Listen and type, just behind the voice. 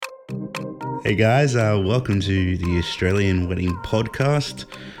Hey guys, welcome to the Australian Wedding Podcast.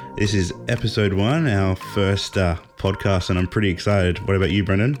 This is episode 1, our first podcast, and I'm pretty excited. What about you,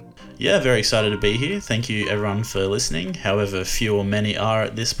 Brendan? Yeah, very excited to be here. Thank you everyone for listening, however few or many are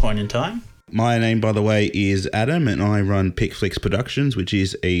at this point in time. My name, by the way, is Adam, and I run PicFlix Productions, which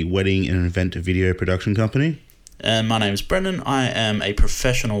is a wedding and event video production company. And my name's Brendan. I am a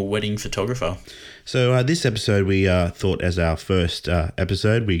professional wedding photographer. So this episode we thought as our first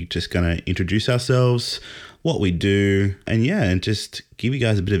episode, we're just going to introduce ourselves, what we do, and just give you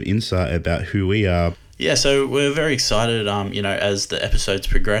guys a bit of insight about who we are. Yeah, so we're very excited, as the episodes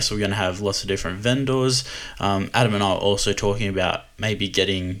progress, we're going to have lots of different vendors. Adam and I are also talking about maybe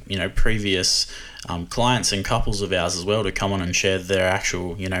getting, previous clients and couples of ours as well to come on and share their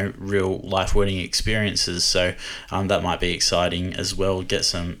actual, real life wedding experiences. So that might be exciting as well. Get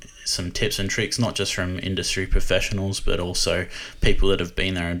some tips and tricks, not just from industry professionals, but also people that have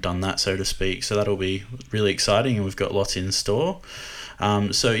been there and done that, so to speak. So that'll be really exciting, and we've got lots in store.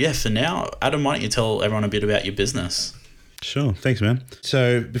 For now, Adam, why don't you tell everyone a bit about your business? Sure. Thanks, man.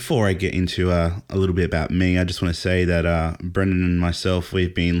 So before I get into a little bit about me, I just want to say that Brendan and myself,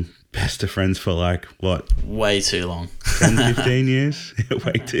 we've been best of friends for way too long. 10, 15 years?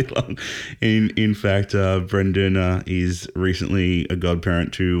 Way too long. In fact, Brendan is recently a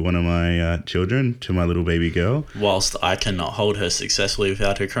godparent to one of my children, to my little baby girl. Whilst I cannot hold her successfully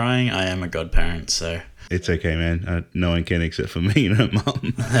without her crying, I am a godparent, so... It's okay, man. No one can except for me and her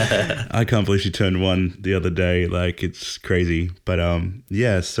mum. I can't believe she turned 1 the other day. It's crazy. But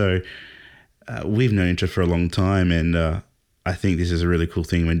so we've known each other for a long time, and I think this is a really cool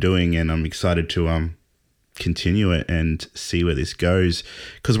thing we're doing, and I'm excited to continue it and see where this goes,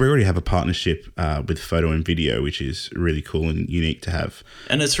 because we already have a partnership with photo and video, which is really cool and unique to have.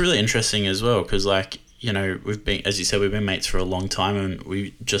 And it's really interesting as well, because we've been, as you said, we've been mates for a long time, and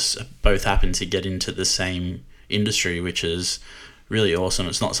we just both happen to get into the same industry, which is really awesome.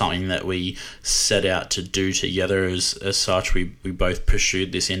 It's not something that we set out to do together as such. We both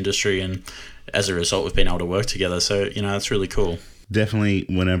pursued this industry, and as a result, we've been able to work together. So, it's really cool. Definitely,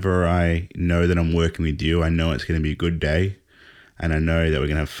 whenever I know that I'm working with you, I know it's going to be a good day, and I know that we're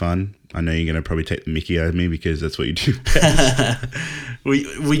going to have fun. I know you're going to probably take the mickey out of me because that's what you do best.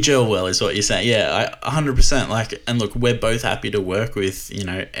 We gel well, is what you're saying. Yeah, 100%. And look, we're both happy to work with,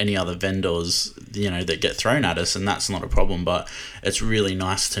 any other vendors, that get thrown at us, and that's not a problem. But it's really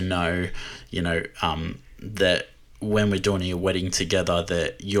nice to know, that when we're doing a wedding together,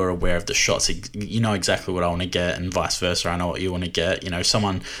 that you're aware of the shots. You know exactly what I want to get, and vice versa. I know what you want to get.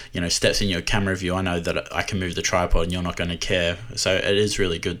 Someone, steps in your camera view, I know that I can move the tripod and you're not going to care. So it is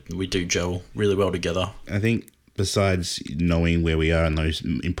really good. We do gel really well together. I think besides knowing where we are in those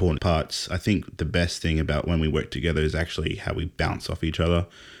important parts, I think the best thing about when we work together is actually how we bounce off each other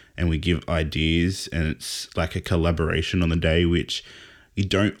and we give ideas, and it's like a collaboration on the day, which you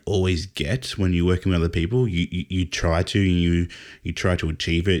don't always get when you're working with other people. You try to, and you try to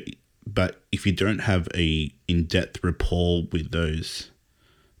achieve it, but if you don't have a in-depth rapport with those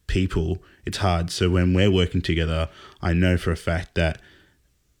people, it's hard. So when we're working together, I know for a fact that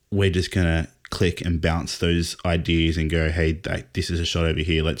we're just gonna click and bounce those ideas and go, hey, this is a shot over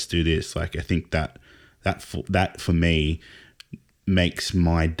here, let's do this. I think that for me makes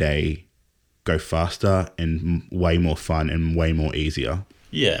my day go faster and way more fun and way more easier.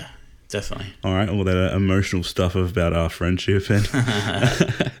 Yeah, definitely. All right, all that emotional stuff about our friendship, and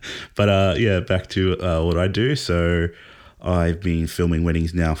but back to what I do. So I've been filming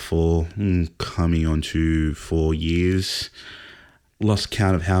weddings now for coming on to 4 years. Lost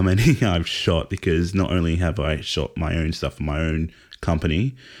count of how many I've shot, because not only have I shot my own stuff for my own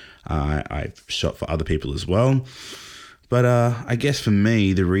company, I've shot for other people as well. But I guess for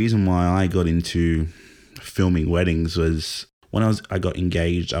me, the reason why I got into filming weddings was when I got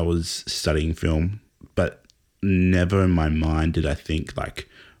engaged, I was studying film, but never in my mind did I think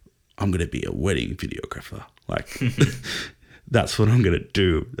I'm going to be a wedding videographer. That's what I'm going to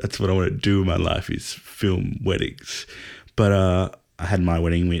do. That's what I want to do in my life, is film weddings. But I had my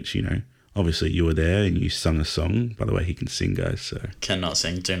wedding, which, obviously you were there and you sung a song. By the way, he can sing, guys. So cannot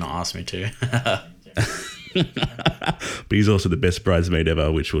sing. Do not ask me to. But he's also the best bridesmaid ever,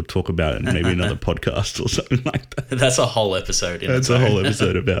 which we'll talk about in maybe another podcast or something like that. That's a whole episode. That's a whole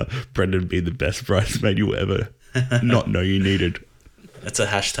episode about Brendan being the best bridesmaid you ever not know you needed. That's a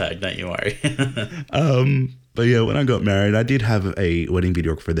hashtag, don't you worry. But yeah, when I got married, I did have a wedding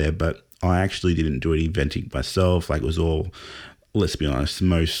videographer there, but I actually didn't do any eventing myself. It was all, let's be honest,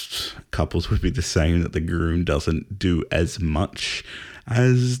 most couples would be the same, that the groom doesn't do as much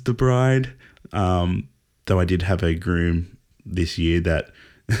as the bride. Though I did have a groom this year that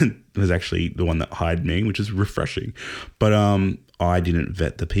was actually the one that hired me, which is refreshing. But I didn't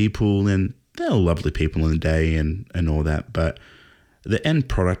vet the people, and they were lovely people in the day and all that. But the end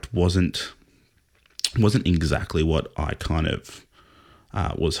product wasn't exactly what I kind of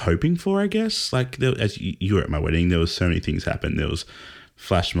was hoping for, I guess. Like, as you were at my wedding, there was so many things happen. There was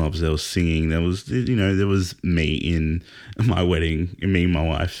flash mobs, there was singing, there was me in my wedding, me and my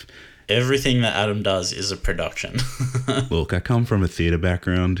wife. Everything that Adam does is a production. Look, I come from a theatre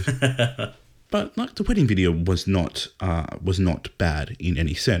background, but like the wedding video was not bad in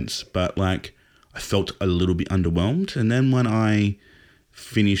any sense. But like, I felt a little bit underwhelmed. And then when I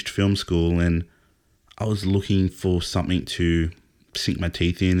finished film school and I was looking for something to sink my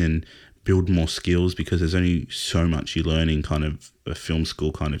teeth in and build more skills, because there's only so much you learn in kind of a film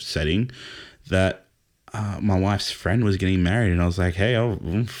school kind of setting, that my wife's friend was getting married, and I was like, hey, I'll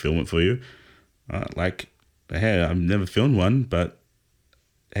film it for you. Hey, I've never filmed one, but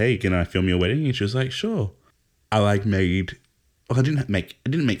hey, can I film your wedding? And she was like, sure. I didn't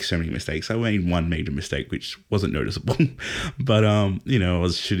make so many mistakes. I made one major mistake, which wasn't noticeable. But I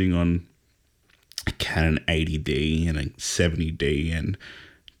was shooting on a Canon 80D and a 70D, and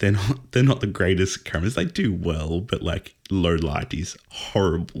they're not the greatest cameras. They do well, but like low light is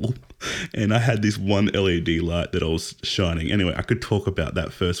horrible. And I had this one LED light that I was shining. Anyway, I could talk about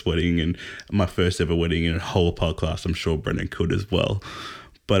that first wedding and my first ever wedding in a whole podcast. I'm sure Brendan could as well.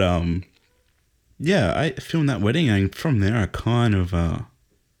 But yeah, I filmed that wedding, and from there I kind of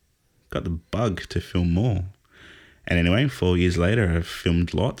got the bug to film more. And anyway, 4 years later, I've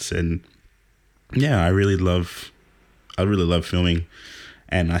filmed lots, and yeah, I really love filming.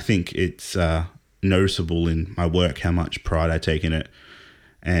 And I think it's noticeable in my work how much pride I take in it,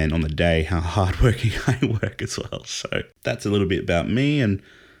 and on the day how hardworking I work as well. So that's a little bit about me and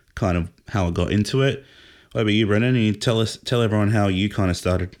kind of how I got into it. What about you, Brendan? Can you tell everyone how you kind of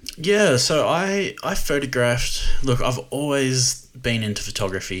started? Yeah, so I photographed. Look, I've always been into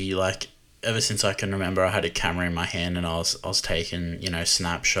photography. Like, ever since I can remember, I had a camera in my hand and I was taking,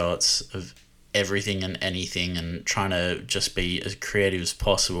 snapshots of everything and anything and trying to just be as creative as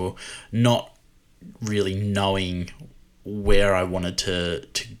possible, not really knowing where I wanted to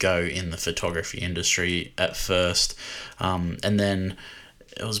go in the photography industry at first. And then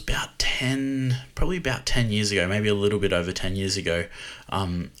it was probably about 10 years ago, maybe a little bit over 10 years ago,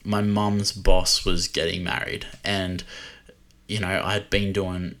 my mum's boss was getting married, and I had been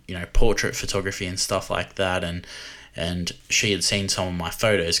doing portrait photography and stuff like that, and she had seen some of my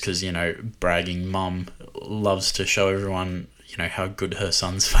photos, because bragging mum loves to show everyone how good her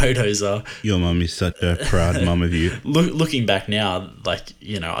son's photos are. Your mum is such a proud mum of you. Looking back now, like,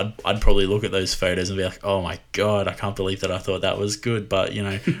 I'd probably look at those photos and be like, oh my God, I can't believe that I thought that was good. But,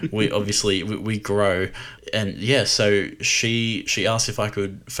 we obviously, we grow. And yeah, so she asked if I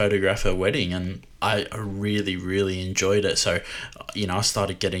could photograph her wedding, and I really, really enjoyed it. So, I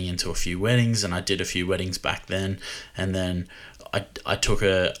started getting into a few weddings, and I did a few weddings back then. And then I took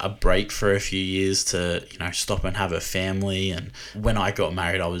a break for a few years to, stop and have a family. And when I got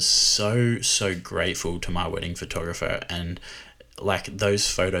married, I was so grateful to my wedding photographer. And like, those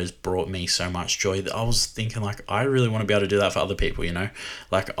photos brought me so much joy that I was thinking, like, I really want to be able to do that for other people,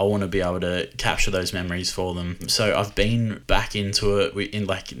 like, I want to be able to capture those memories for them. So I've been back into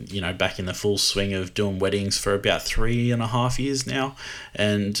it back in the full swing of doing weddings for about 3.5 years now.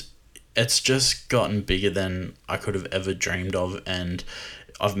 And it's just gotten bigger than I could have ever dreamed of, and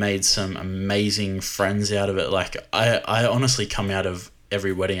I've made some amazing friends out of it. Like, I honestly come out of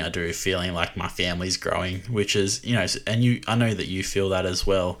every wedding I do feeling like my family's growing, which is, and I know that you feel that as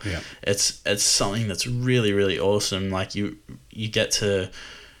well. Yeah. It's something that's really, really awesome. Like, you get to,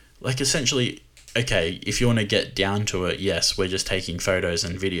 like, essentially, okay, if you want to get down to it, yes, we're just taking photos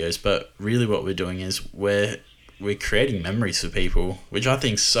and videos, but really what we're doing is we're creating memories for people, which I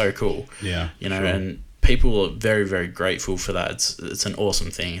think is so cool. Yeah, sure. And people are very, very grateful for that. It's an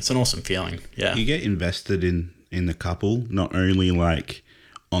awesome thing. It's an awesome feeling. Yeah. You get invested in the couple, not only like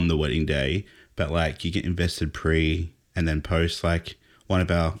on the wedding day, but like you get invested pre and then post. Like one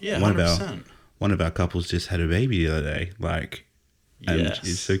of our couples just had a baby the other day. Like, and yes.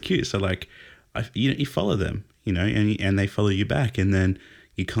 It's so cute. So like, you follow them, and they follow you back, and then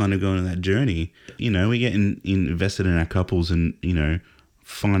you kind of go on that journey. We get invested in our couples and,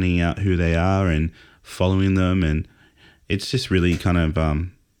 finding out who they are and following them. And it's just really kind of,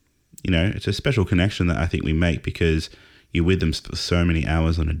 it's a special connection that I think we make, because you're with them for so many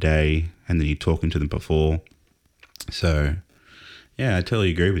hours on a day, and then you're talking to them before. So, yeah, I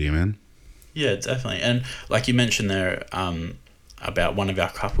totally agree with you, man. Yeah, definitely. And like you mentioned there, about one of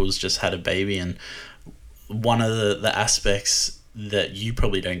our couples just had a baby, and one of the aspects that you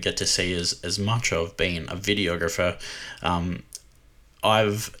probably don't get to see as much of being a videographer.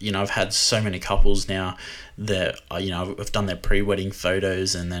 I've had so many couples now that I've done their pre-wedding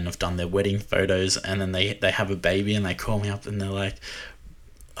photos, and then I've done their wedding photos, and then they have a baby and they call me up and they're like,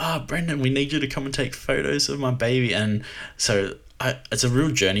 Brendan, we need you to come and take photos of my baby. And so it's a real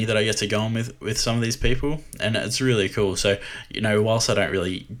journey that I get to go on with some of these people, and it's really cool. So, whilst I don't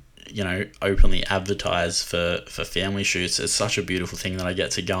really, openly advertise for family shoots, it's such a beautiful thing that I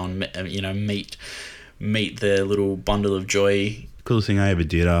get to go and, meet their little bundle of joy. Coolest thing I ever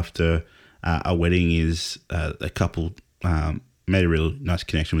did after a wedding is a couple made a real nice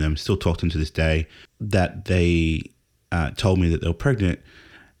connection with them. Still talk to them to this day. That they told me that they were pregnant,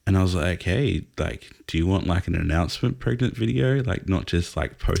 and I was like, "Hey, do you want an announcement pregnant video? Not just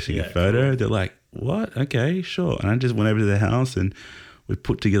posting a photo?" Cool. They're like, "What? Okay, sure." And I just went over to their house and we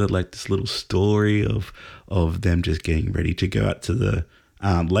put together this little story of them just getting ready to go out to the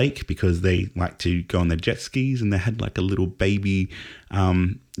lake because they like to go on their jet skis, and they had a little baby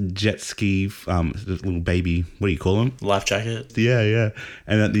jet ski, little baby, what do you call them? Life jacket. Yeah.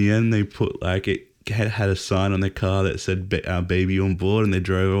 And at the end they put it had a sign on their car that said baby on board, and they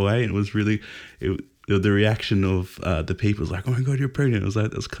drove away, and it was really the reaction of the people was like, "Oh my God, you're pregnant." It was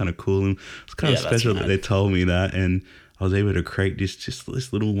that's kind of cool, and it's kind of special that they told me that, and I was able to create just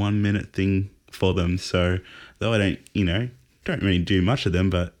this little 1 minute thing for them. So though I don't really do much of them,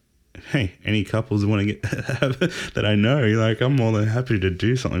 but hey, any couples want to that I know, I'm more than happy to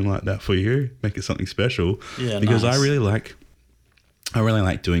do something like that for you, make it something special. Yeah, because nice. I really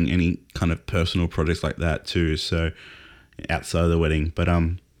like doing any kind of personal projects like that too. So outside of the wedding, but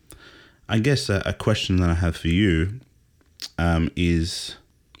I guess a question that I have for you is,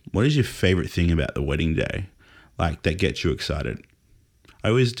 what is your favorite thing about the wedding day, that gets you excited?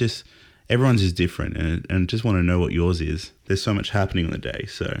 Everyone's is different, and just want to know what yours is. There's so much happening on the day,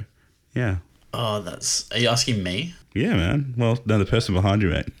 so yeah. Oh, are you asking me? Yeah, man. Well, no, the person behind you,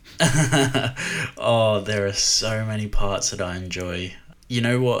 mate. Oh, there are so many parts that I enjoy. You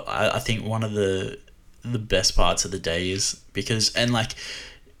know what? I think one of the best parts of the day is because, and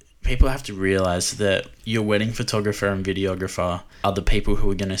people have to realize that your wedding photographer and videographer are the people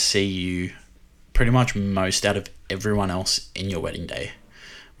who are going to see you pretty much most out of everyone else in your wedding day.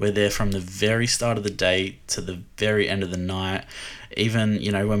 We're there from the very start of the day to the very end of the night. Even,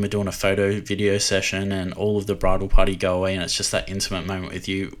 when we're doing a photo video session and all of the bridal party go away and it's just that intimate moment with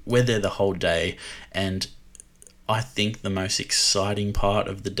you, we're there the whole day. And I think the most exciting part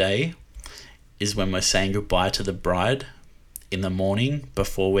of the day is when we're saying goodbye to the bride in the morning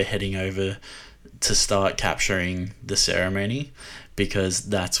before we're heading over to start capturing the ceremony, because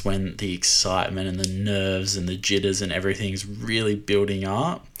that's when the excitement and the nerves and the jitters and everything's really building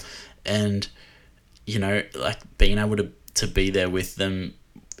up. And, being able to be there with them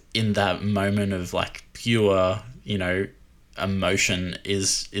in that moment of pure, emotion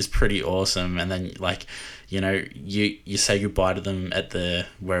is pretty awesome. And then you say goodbye to them at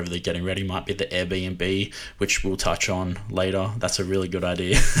wherever they're getting ready. Might be the Airbnb, which we'll touch on later. That's a really good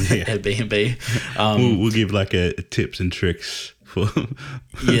idea. Yeah. Airbnb. We'll give a tips and tricks for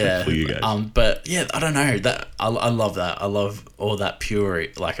you guys. But yeah, I don't know, that I love that. I love all that pure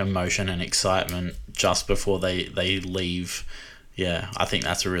emotion and excitement just before they leave. Yeah, I think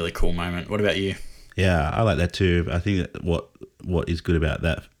that's a really cool moment. What about you? Yeah, I like that too. I think that what is good about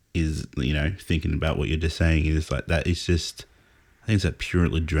that is, thinking about what you're just saying is that is just, I think it's that pure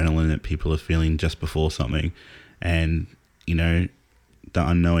adrenaline that people are feeling just before something, and the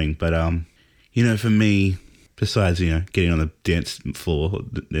unknowing. But for me, besides getting on the dance floor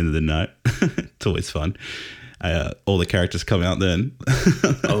at the end of the night, it's always fun. All the characters come out then.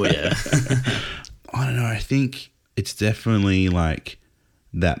 Oh yeah. I don't know. I think it's definitely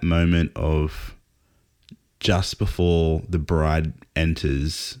that moment of just before the bride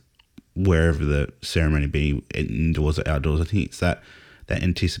enters wherever the ceremony be, indoors or outdoors. I think it's that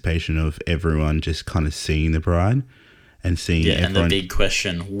anticipation of everyone just kind of seeing the bride and seeing everyone. And the big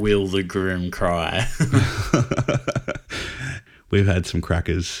question, will the groom cry? We've had some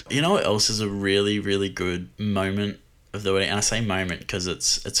crackers. You know what else is a really, really good moment of the wedding? And I say moment because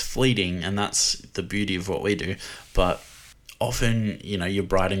it's fleeting, and that's the beauty of what we do. But often, your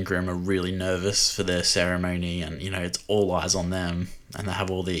bride and groom are really nervous for their ceremony, and, it's all eyes on them, and they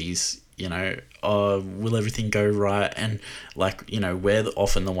have all these, will everything go right? And we're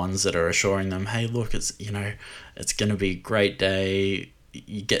often the ones that are assuring them, hey, look, it's going to be a great day.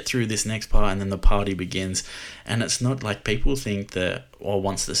 You get through this next part, and then the party begins. And it's not people think that,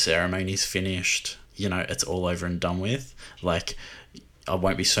 once the ceremony's finished, it's all over and done with. I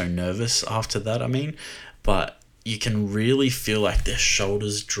won't be so nervous after that, but you can really feel like their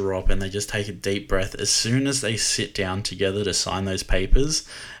shoulders drop and they just take a deep breath as soon as they sit down together to sign those papers,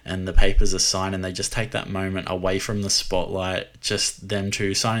 and the papers are signed, and they just take that moment away from the spotlight, just them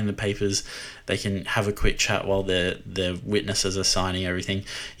two signing the papers. They can have a quick chat while their witnesses are signing everything.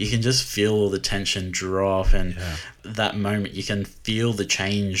 You can just feel all the tension drop, and that moment you can feel the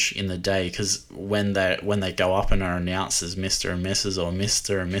change in the day, because when they go up and are announced as Mr. and Mrs. or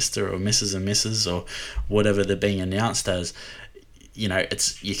Mr. and Mr. or Mrs. and Mrs. or whatever they're being announced as, you know,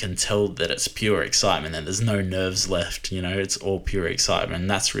 you can tell that it's pure excitement and there's no nerves left. You know, it's all pure excitement, and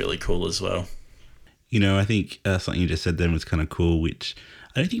that's really cool as well. You know, I think something you just said then was kind of cool, which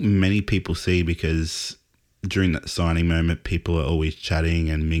I don't think many people see, because during that signing moment, people are always chatting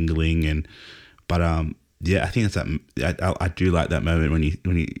and mingling, but I think I do like that moment when you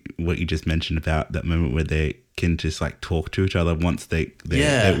what you just mentioned about that moment where they can just like talk to each other once their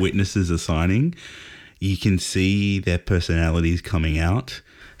witnesses are signing. You can see their personalities coming out.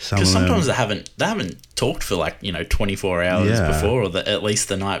 Because sometimes they haven't talked for 24 hours before, or at least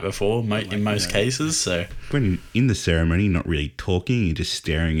the night before, in most cases. So when in the ceremony, not really talking, you're just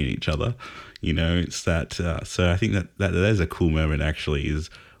staring at each other. You know, it's that. So I think that is a cool moment. Actually,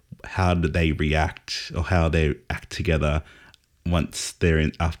 is how do they react, or how they act together once they're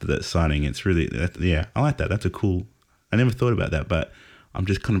in after that signing. It's really I like that. That's a cool. I never thought about that, but I'm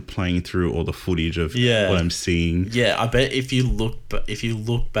just kind of playing through all the footage of what I'm seeing. Yeah, I bet if you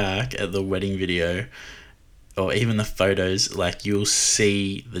look back at the wedding video, or even the photos, like you'll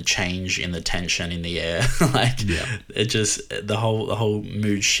see the change in the tension in the air. It just the whole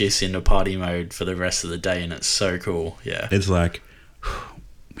mood shifts into party mode for the rest of the day, and it's so cool. Yeah, it's like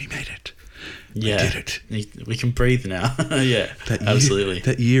we made it. We did it. We can breathe now. Yeah, absolutely.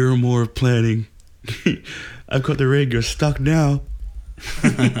 That year or more of planning. I've got the ring. You're stuck now.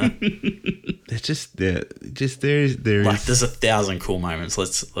 It's just there is like there's 1,000 cool moments.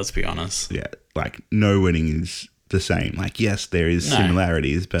 Let's be honest. Yeah, like no wedding is the same. Like yes, there is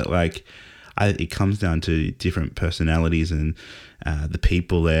similarities, but like it comes down to different personalities and the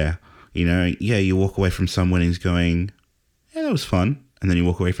people there. You know, you walk away from some weddings going, yeah, that was fun, and then you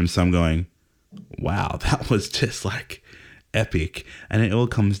walk away from some going, wow, that was just like epic. And it all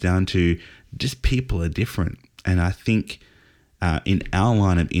comes down to just people are different, and I think. In our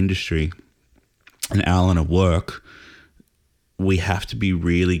line of industry and our line of work, we have to be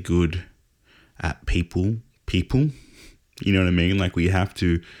really good at people. You know what I mean? Like we have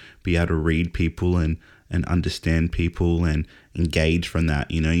to be able to read people and understand people and engage from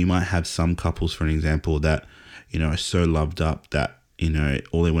that. You know, you might have some couples, for an example, that, you know, are so loved up that, you know,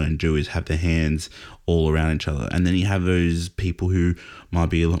 all they want to do is have their hands all around each other. And then you have those people who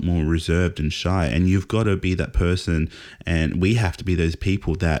might be a lot more reserved and shy. And you've got to be that person. And we have to be those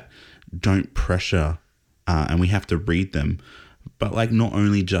people that don't pressure and we have to read them. But like not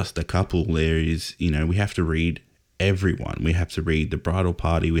only just the couple, there is, you know, we have to read everyone. We have to read the bridal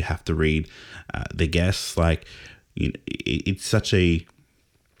party. We have to read the guests. Like, you know, it's such an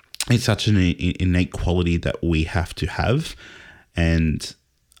innate quality that we have to have. And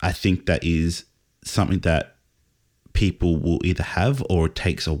I think that is something that people will either have or it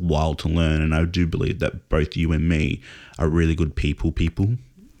takes a while to learn. And I do believe that both you and me are really good people.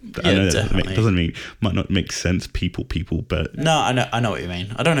 Yeah, I know definitely. might not make sense, people, but... No, I know what you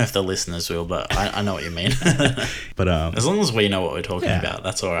mean. I don't know if the listeners will, but I know what you mean. But as long as we know what we're talking about,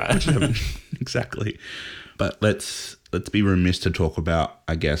 that's all right. Exactly. But let's be remiss to talk about,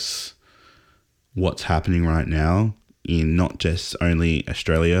 I guess, what's happening right now in not just only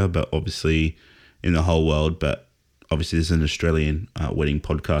Australia, but obviously in the whole world. But obviously there's an Australian wedding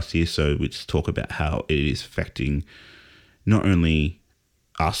podcast here, so we just talk about how it is affecting not only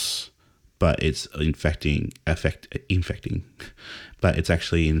us, but it's infecting, but it's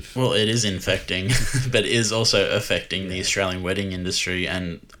actually well, it is infecting, but it is also affecting the Australian wedding industry,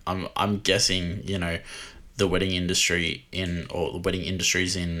 and I'm guessing, you know, the wedding industry or the wedding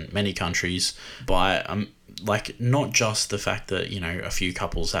industries in many countries by like not just the fact that, you know, a few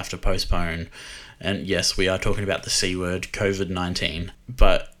couples have to postpone, and yes, we are talking about the C word, COVID-19,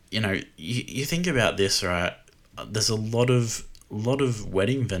 but you know, you think about this, right? There's a lot of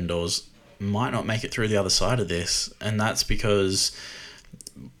wedding vendors might not make it through the other side of this, and that's because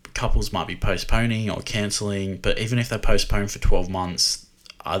couples might be postponing or cancelling. But even if they postpone for 12 months,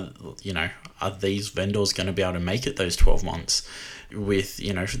 are these vendors going to be able to make it those 12 months with,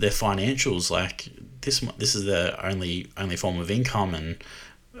 you know, their financials? Like this is their only form of income, and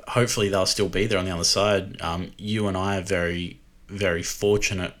hopefully they'll still be there on the other side. You and I are very, very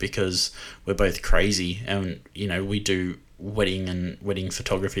fortunate because we're both crazy, and you know, we do wedding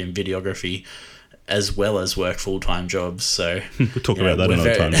photography and videography, as well as work full-time jobs. So We'll talk about that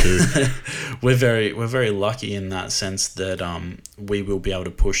another time too. we're very lucky in that sense that we will be able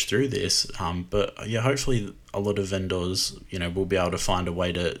to push through this. But yeah, hopefully a lot of vendors, will be able to find a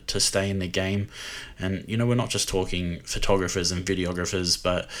way to stay in the game. And, we're not just talking photographers and videographers,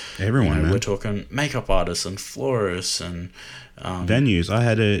 but everyone, man. We're talking makeup artists and florists and venues. I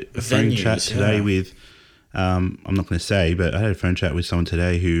had a phone chat today with, I'm not going to say, but I had a phone chat with someone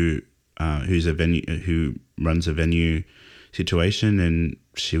today who runs a venue situation, and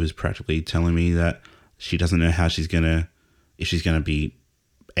she was practically telling me that she doesn't know how if she's gonna be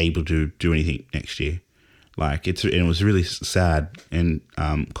able to do anything next year. Like it was really sad and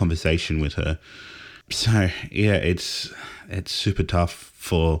conversation with her. So yeah, it's super tough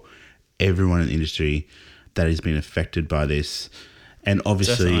for everyone in the industry that has been affected by this, and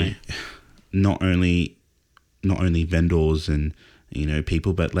obviously not only vendors and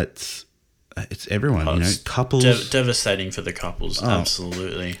people, but it's everyone. Couples. Devastating for the couples.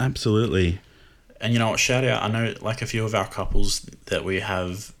 Absolutely. And shout out. I know like a few of our couples that we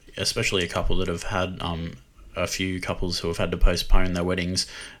have, especially a couple that have had a few couples who have had to postpone their weddings,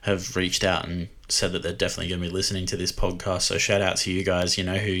 have reached out and said that they're definitely going to be listening to this podcast. So shout out to you guys. You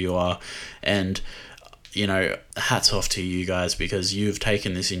know who you are, and hats off to you guys, because you've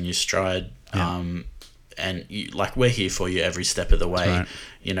taken this in your stride. Yeah. And we're here for you every step of the way. Right.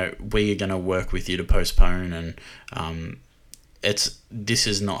 We are going to work with you to postpone, and this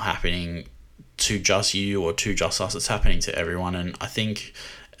is not happening to just you or to just us. It's happening to everyone, and I think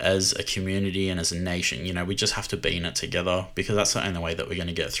as a community and as a nation, we just have to be in it together, because that's the only way that we're going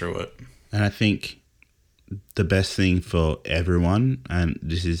to get through it. And I think the best thing for everyone, and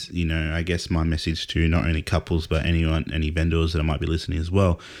this is, I guess my message to not only couples, but any vendors that might be listening as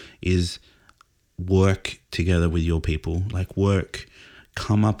well, is work together with your people.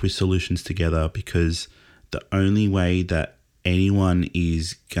 Come up with solutions together, because the only way that anyone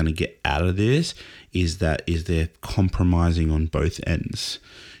is going to get out of this is they're compromising on both ends.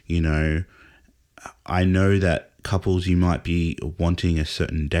 I know that couples, you might be wanting a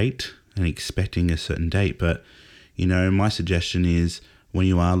certain date and expecting a certain date, but my suggestion is, when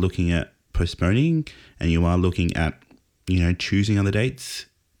you are looking at postponing and you are looking at choosing other dates,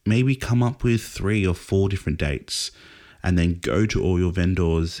 maybe come up with 3 or 4 different dates, and then go to all your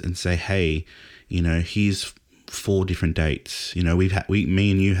vendors and say, hey, here's 4 different dates.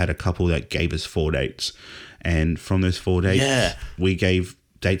 Me and you had a couple that gave us 4 dates, and from those 4 dates, we gave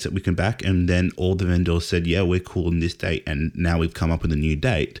dates that we can back, and then all the vendors said, yeah, we're cool on this date, and now we've come up with a new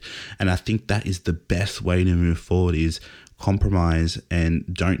date. And I think that is the best way to move forward, is compromise, and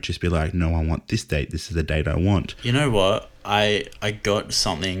don't just be like, no, I want this date, this is the date I want. You know what, I got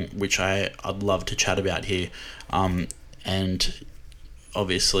something which I'd love to chat about here, and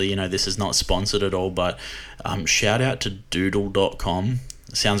obviously this is not sponsored at all, but shout out to doodle.com.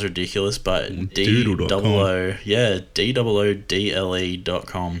 Sounds ridiculous, but doodle.com.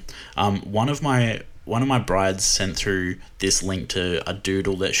 DOODLE.com. One of my brides sent through this link to a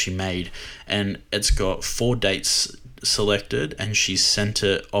doodle that she made, and it's got 4 dates selected, and she sent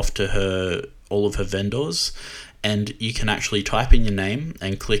it off to all of her vendors, and you can actually type in your name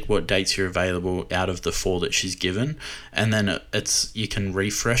and click what dates you're available out of the 4 that she's given, and then you can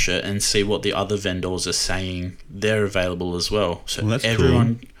refresh it and see what the other vendors are saying they're available as well. So that's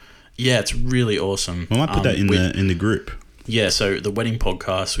everyone, cool. Yeah, it's really awesome. I might put that in the group. Yeah, so the Wedding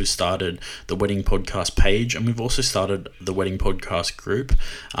Podcast, we started the Wedding Podcast page, and we've also started the Wedding Podcast group,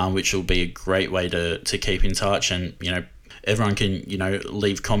 which will be a great way to keep in touch, and everyone can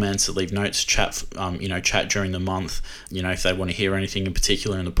leave comments, leave notes, chat during the month. If they want to hear anything in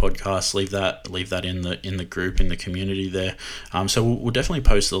particular in the podcast, leave that in the group, in the community there. So we'll definitely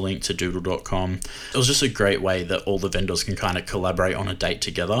post the link to doodle.com. It was just a great way that all the vendors can kind of collaborate on a date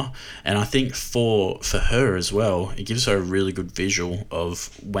together, and I think for her as well, it gives her a really good visual of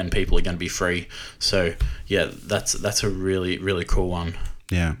when people are going to be free. So yeah, that's a really, really cool one.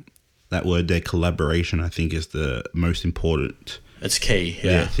 Yeah. That word there, collaboration, I think is the most important. It's key,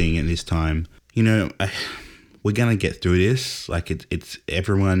 thing at this time. We're gonna get through this. It's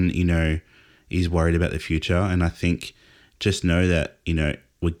everyone, is worried about the future, and I think just know that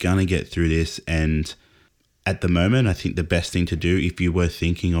we're gonna get through this. And at the moment, I think the best thing to do, if you were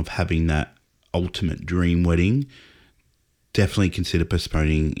thinking of having that ultimate dream wedding, definitely consider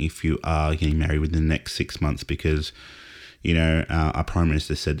postponing if you are getting married within the next 6 months, because our Prime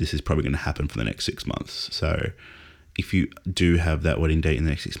Minister said this is probably going to happen for the next 6 months. So if you do have that wedding date in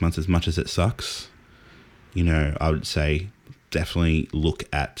the next 6 months, as much as it sucks, I would say definitely look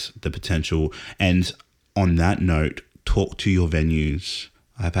at the potential. And on that note, talk to your venues.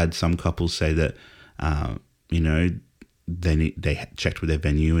 I've had some couples say that you know, they checked with their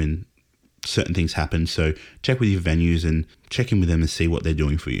venue and certain things happened. So check with your venues and check in with them and see what they're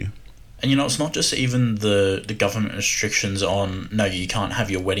doing for you. And, you know, it's not just even the government restrictions on, no, you can't have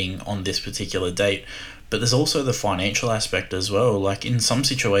your wedding on this particular date, but there's also the financial aspect as well. Like, in some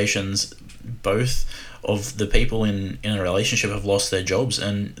situations, both of the people in a relationship have lost their jobs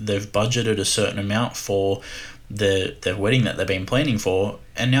and they've budgeted a certain amount for their wedding that they've been planning for,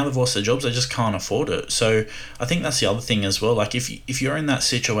 and now they've lost their jobs, they just can't afford it. So I think that's the other thing as well. Like, if you're in that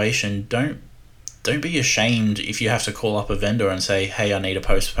situation, don't be ashamed if you have to call up a vendor and say, hey, I need to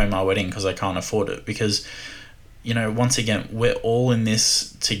postpone my wedding because I can't afford it. Because, you know, once again, we're all in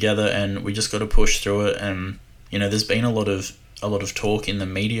this together and we just got to push through it. And, you know, there's been a lot of talk in the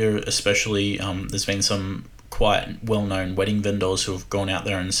media, especially. There's been some quite well-known wedding vendors who have gone out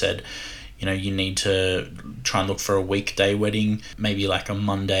there and said, you know, you need to try and look for a weekday wedding, maybe like a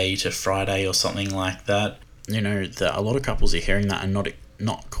Monday to Friday or something like that. You know, a lot of couples are hearing that and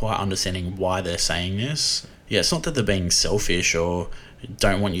not quite understanding why they're saying this. Yeah, it's not that they're being selfish or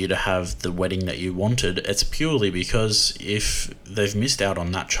don't want you to have the wedding that you wanted. It's purely because if they've missed out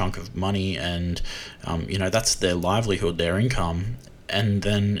on that chunk of money and, you know, that's their livelihood, their income, and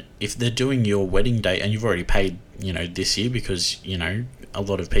then if they're doing your wedding date and you've already paid, you know, this year, because, you know, a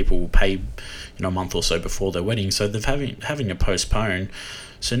lot of people will pay, you know, a month or so before their wedding, so they're having to postpone.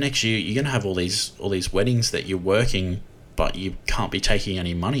 So next year you're going to have all these weddings that you're working, but you can't be taking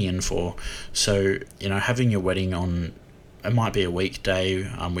any money in for. So, you know, having your wedding on, it might be a weekday,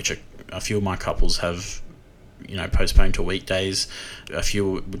 which a few of my couples have, you know, postponed to weekdays. A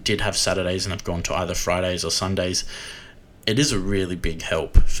few did have Saturdays and have gone to either Fridays or Sundays. It is a really big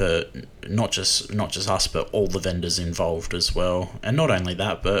help for not just us, but all the vendors involved as well. And not only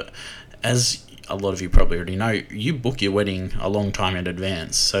that, but as a lot of you probably already know, you book your wedding a long time in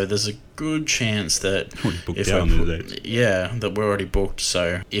advance, so there's a good chance that that we're already booked.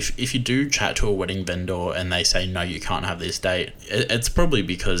 So if you do chat to a wedding vendor and they say no, you can't have this date, it's probably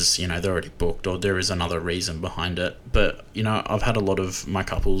because, you know, they're already booked or there is another reason behind it. But, you know, I've had a lot of my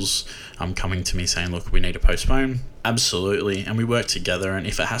couples coming to me saying, look, we need to postpone. Absolutely, and we work together, and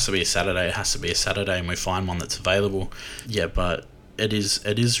if it has to be a Saturday, it has to be a Saturday, and we find one that's available. Yeah, but it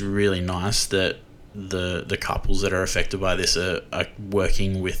is really nice that the couples that are affected by this are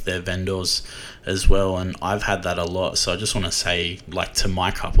working with their vendors as well, and I've had that a lot. So I just want to say, like, to my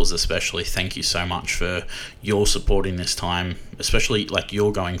couples especially, thank you so much for your support in this time, especially like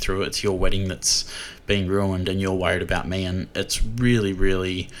you're going through it. It's your wedding that's being ruined and you're worried about me, and it's really,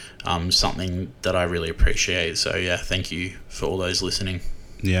 really something that I really appreciate. So yeah, thank you for all those listening.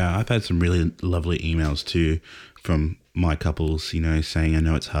 Yeah, I've had some really lovely emails too from my couples, you know, saying, I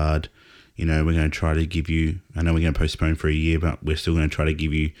know it's hard, you know, we're going to try to give you, I know we're going to postpone for a year, but we're still going to try to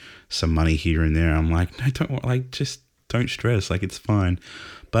give you some money here and there. I'm like, no, just don't stress, like, it's fine.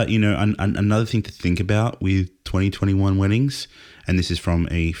 But, you know, another thing to think about with 2021 weddings, and this is from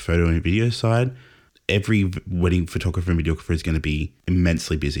a photo and video side, every wedding photographer and videographer is going to be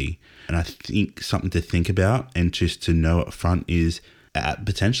immensely busy. And I think something to think about and just to know up front is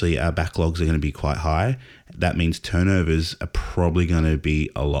potentially our backlogs are going to be quite high. That means turnovers are probably going to be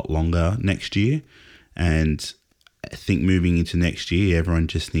a lot longer next year. And I think moving into next year, everyone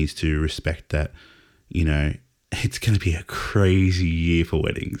just needs to respect that, you know, it's going to be a crazy year for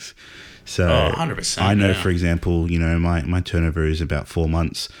weddings. So 100%, I know, yeah. For example, you know, my turnover is about 4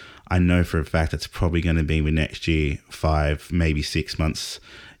 months. I know for a fact that's probably going to be with next year 5, maybe 6 months,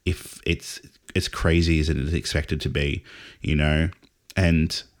 if it's as crazy as it is expected to be, you know.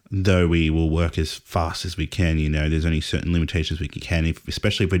 And though we will work as fast as we can, you know, there's only certain limitations we can,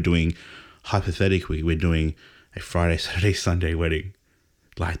 especially if we're doing, hypothetically, we're doing a Friday, Saturday, Sunday wedding.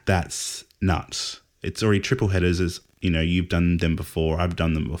 Like, that's nuts. It's already triple headers, as you know, you've done them before, I've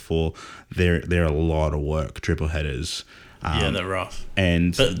done them before. They're a lot of work, triple headers. Yeah, they're rough.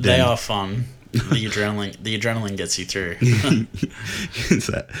 But they are fun. The adrenaline gets you through. it's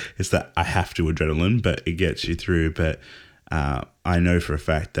that I have to adrenaline, but it gets you through. But I know for a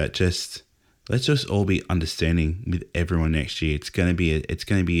fact that let's just all be understanding with everyone next year. It's gonna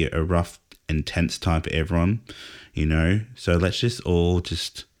be a rough, intense time for everyone, you know. So let's just all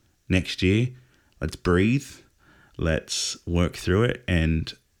next year, let's breathe, let's work through it,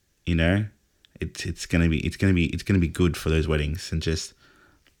 and you know, it's gonna be good for those weddings, and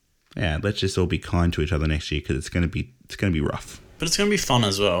let's just all be kind to each other next year, because it's gonna be rough. But it's going to be fun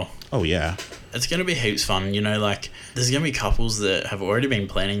as well. Oh, yeah. It's going to be heaps fun. You know, like, there's going to be couples that have already been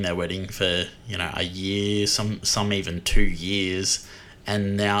planning their wedding for, you know, a year, some even 2 years,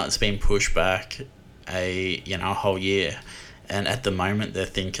 and now it's been pushed back a whole year. And at the moment, they're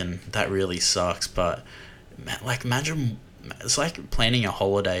thinking, that really sucks. But, like, imagine, it's like planning a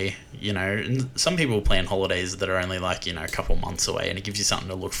holiday, you know. And some people plan holidays that are only, like, you know, a couple months away, and it gives you something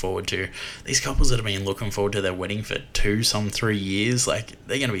to look forward to. These couples that have been looking forward to their wedding for 3 years, like,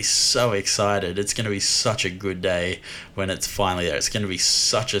 they're going to be so excited. It's going to be such a good day when it's finally there. It's going to be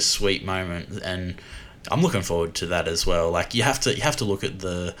such a sweet moment, and I'm looking forward to that as well. Like, you have to look at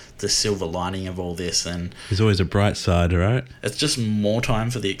the silver lining of all this, and There's always a bright side, right? it's just more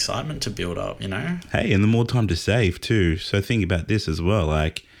time for the excitement to build up, you know? Hey, and the more time to save too. So think about this as well.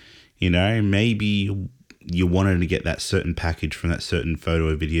 Like, you know, maybe you wanted to get that certain package from that certain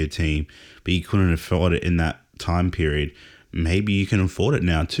photo or video team, but you couldn't afford it in that time period. Maybe you can afford it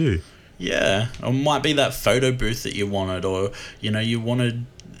now too. Yeah, or it might be that photo booth that you wanted, or, you know, you wanted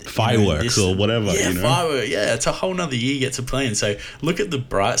Fireworks or whatever, Yeah, you know? fireworks. Yeah, it's a whole nother year you get to plan. So look at the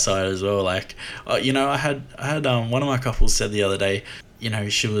bright side as well. Like, you know, I had one of my couples said the other day, you know,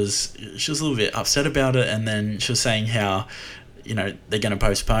 she was a little bit upset about it, and then she was saying how, you know, they're going to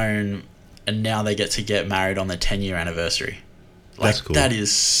postpone, and now they get married on the 10-year anniversary. Like, That's cool. That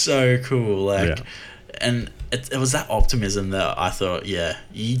is so cool. Like, Yeah. and it was that optimism that I thought, yeah,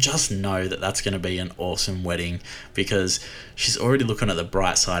 you just know that that's going to be an awesome wedding, because she's already looking at the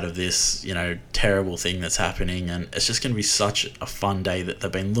bright side of this, you know, terrible thing that's happening, and it's just going to be such a fun day that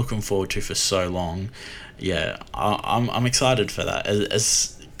they've been looking forward to for so long. Yeah, I'm excited for that.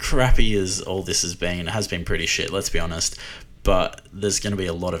 As crappy as all this has been, it has been pretty shit, let's be honest, but there's going to be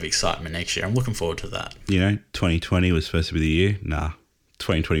a lot of excitement next year. I'm looking forward to that. You know, 2020 was supposed to be the year. Nah,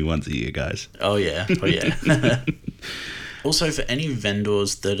 2021's the year, guys. Oh yeah. Also, for any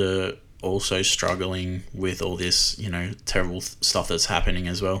vendors that are also struggling with all this, you know, terrible stuff that's happening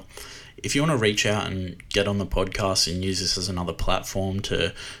as well, if you want to reach out and get on the podcast and use this as another platform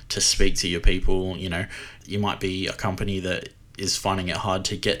to speak to your people, you know, you might be a company that is finding it hard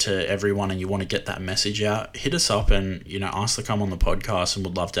to get to everyone and you want to get that message out, hit us up and, you know, ask to come on the podcast, and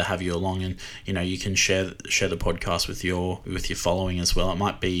would love to have you along. And, you know, you can share the podcast with your following as well. It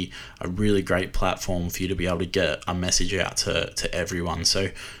might be a really great platform for you to be able to get a message out to everyone. So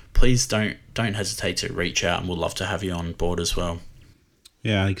please don't hesitate to reach out, and we'd love to have you on board as well.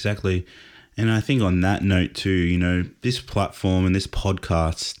 Yeah, exactly. And I think on that note too, you know, this platform and this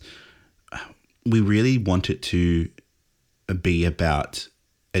podcast, we really want it to be about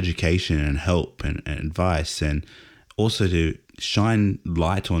education and help and advice, and also to shine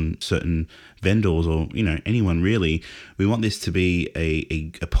light on certain vendors or, you know, anyone really. We want this to be a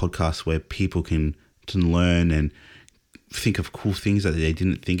podcast where people can learn and think of cool things that they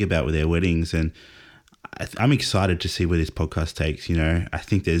didn't think about with their weddings. And I'm excited to see where this podcast takes. You know, I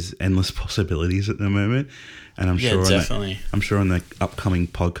think there's endless possibilities at the moment, and I'm sure definitely. I'm sure on the upcoming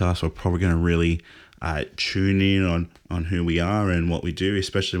podcast we're probably going to really tune in on who we are and what we do,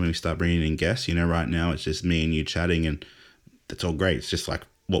 especially when we start bringing in guests. You know, right now it's just me and you chatting, and that's all great. It's just like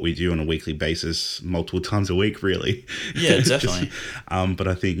what we do on a weekly basis, multiple times a week, really. Yeah, definitely. But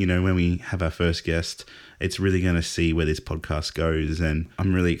I think, you know, when we have our first guest, it's really going to see where this podcast goes, and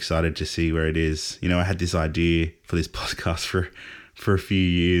I'm really excited to see where it is. You know, I had this idea for this podcast for a few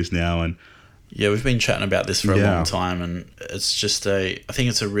years now, and yeah, we've been chatting about this for a long time, and it's just I think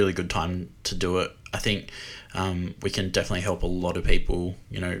it's a really good time to do it. I think we can definitely help a lot of people,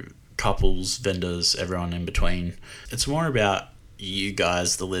 you know, couples, vendors, everyone in between. It's more about you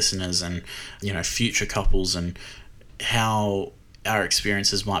guys, the listeners, and, you know, future couples, and how our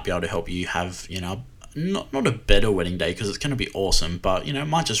experiences might be able to help you have, you know, not a better wedding day, because it's going to be awesome, but, you know, it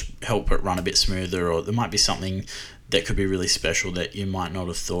might just help it run a bit smoother, or there might be something that could be really special that you might not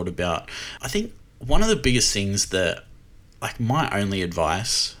have thought about. I think one of the biggest things that, like, my only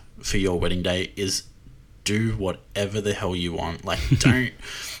advice for your wedding day is do whatever the hell you want. Like, don't,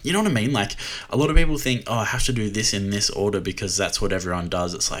 you know what I mean? Like, a lot of people think, oh, I have to do this in this order because that's what everyone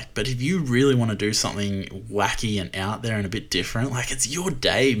does. It's like, but if you really want to do something wacky and out there and a bit different, like, it's your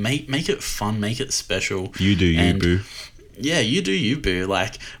day. Make it fun, make it special. You do you, boo. Yeah, you do you, boo.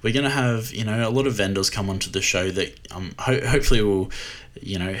 Like, we're going to have, you know, a lot of vendors come onto the show that hopefully will,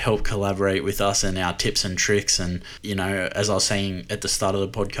 you know, help collaborate with us and our tips and tricks. And, you know, as I was saying at the start of the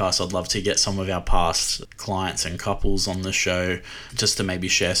podcast, I'd love to get some of our past clients and couples on the show just to maybe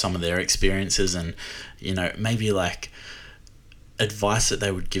share some of their experiences, and, you know, maybe like advice that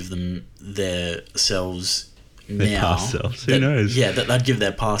they would give them themselves now. Their past selves. Who knows? Yeah, that they'd give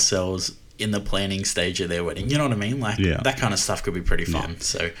their past selves in the planning stage of their wedding. You know what I mean? Like, that kind of stuff could be pretty fun. Yeah.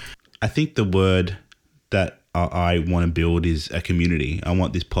 So I think the word that I want to build is a community. I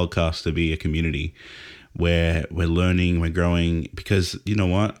want this podcast to be a community where we're learning, we're growing, because you know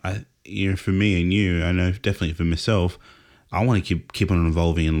what? For me and you, I know definitely for myself, I want to keep on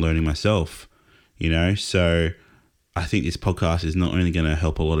evolving and learning myself, So I think this podcast is not only going to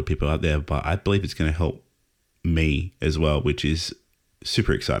help a lot of people out there, but I believe it's going to help me as well, which is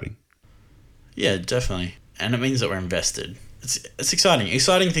super exciting. Yeah, definitely. And it means that we're invested. It's exciting.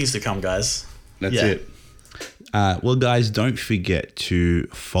 Exciting things to come, guys. That's it. Well, guys, don't forget to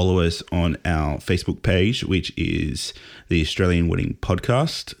follow us on our Facebook page, which is the Australian Wedding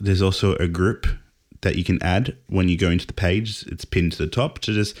Podcast. There's also a group that you can add when you go into the page. It's pinned to the top.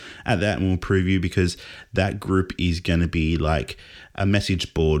 So just add that and we'll preview, because that group is going to be like a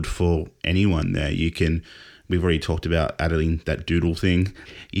message board for anyone there. We've already talked about adding that doodle thing.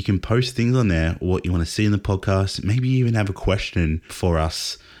 You can post things on there, what you want to see in the podcast. Maybe you even have a question for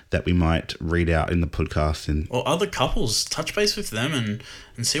us that we might read out in the podcast. Or other couples, touch base with them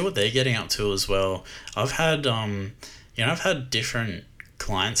and see what they're getting up to as well. I've had, I've had different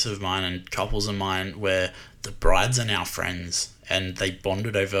clients of mine and couples of mine where the brides are now friends and they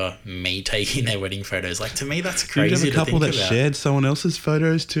bonded over me taking their wedding photos. Like, to me, that's crazy to think about. You have a couple that shared someone else's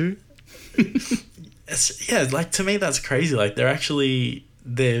photos too? Like, to me, that's crazy. Like,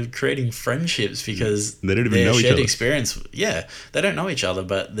 they're creating friendships because they don't even know each other. Experience. Yeah, they don't know each other,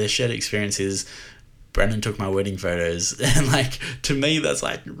 but their shared experience is Brendan took my wedding photos. And like, to me, that's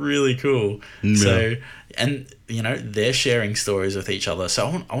like really cool. Yeah. So, and they're sharing stories with each other.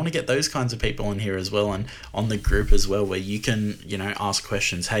 So I want to get those kinds of people in here as well, and on the group as well, where you can, ask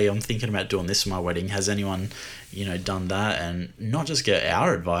questions. Hey, I'm thinking about doing this for my wedding. Has anyone, done that? And not just get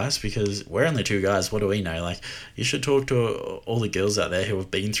our advice, because we're only two guys. What do we know? Like, you should talk to all the girls out there who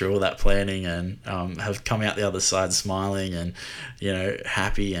have been through all that planning and have come out the other side smiling and,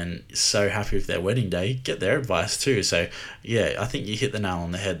 happy and so happy with their wedding day. Get their advice too. So yeah, I think you hit the nail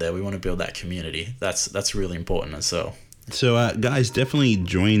on the head there. We want to build that community. That's really important as well. So guys, definitely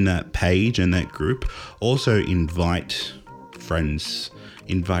join that page and that group. Also invite friends,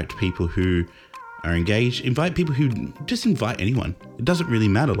 invite people who are engaged, invite people who just invite anyone. It doesn't really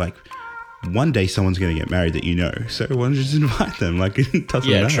matter. Like, one day someone's going to get married that so why don't you just invite them? Like, it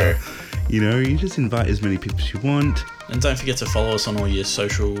doesn't matter. True. You just invite as many people as you want. And don't forget to follow us on all your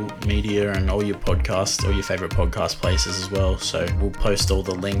social media and all your podcasts, all your favorite podcast places as well. So we'll post all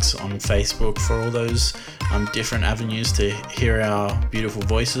the links on Facebook for all those different avenues to hear our beautiful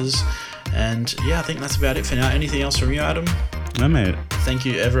voices. And yeah, I think that's about it for now. Anything else from you, Adam? No, mate. Thank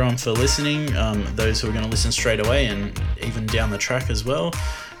you everyone for listening. Those who are going to listen straight away and even down the track as well.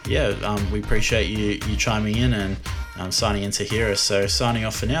 Yeah, we appreciate you chiming in and signing in to hear us. So signing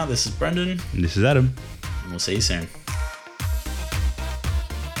off for now, this is Brendan. And this is Adam. And we'll see you soon.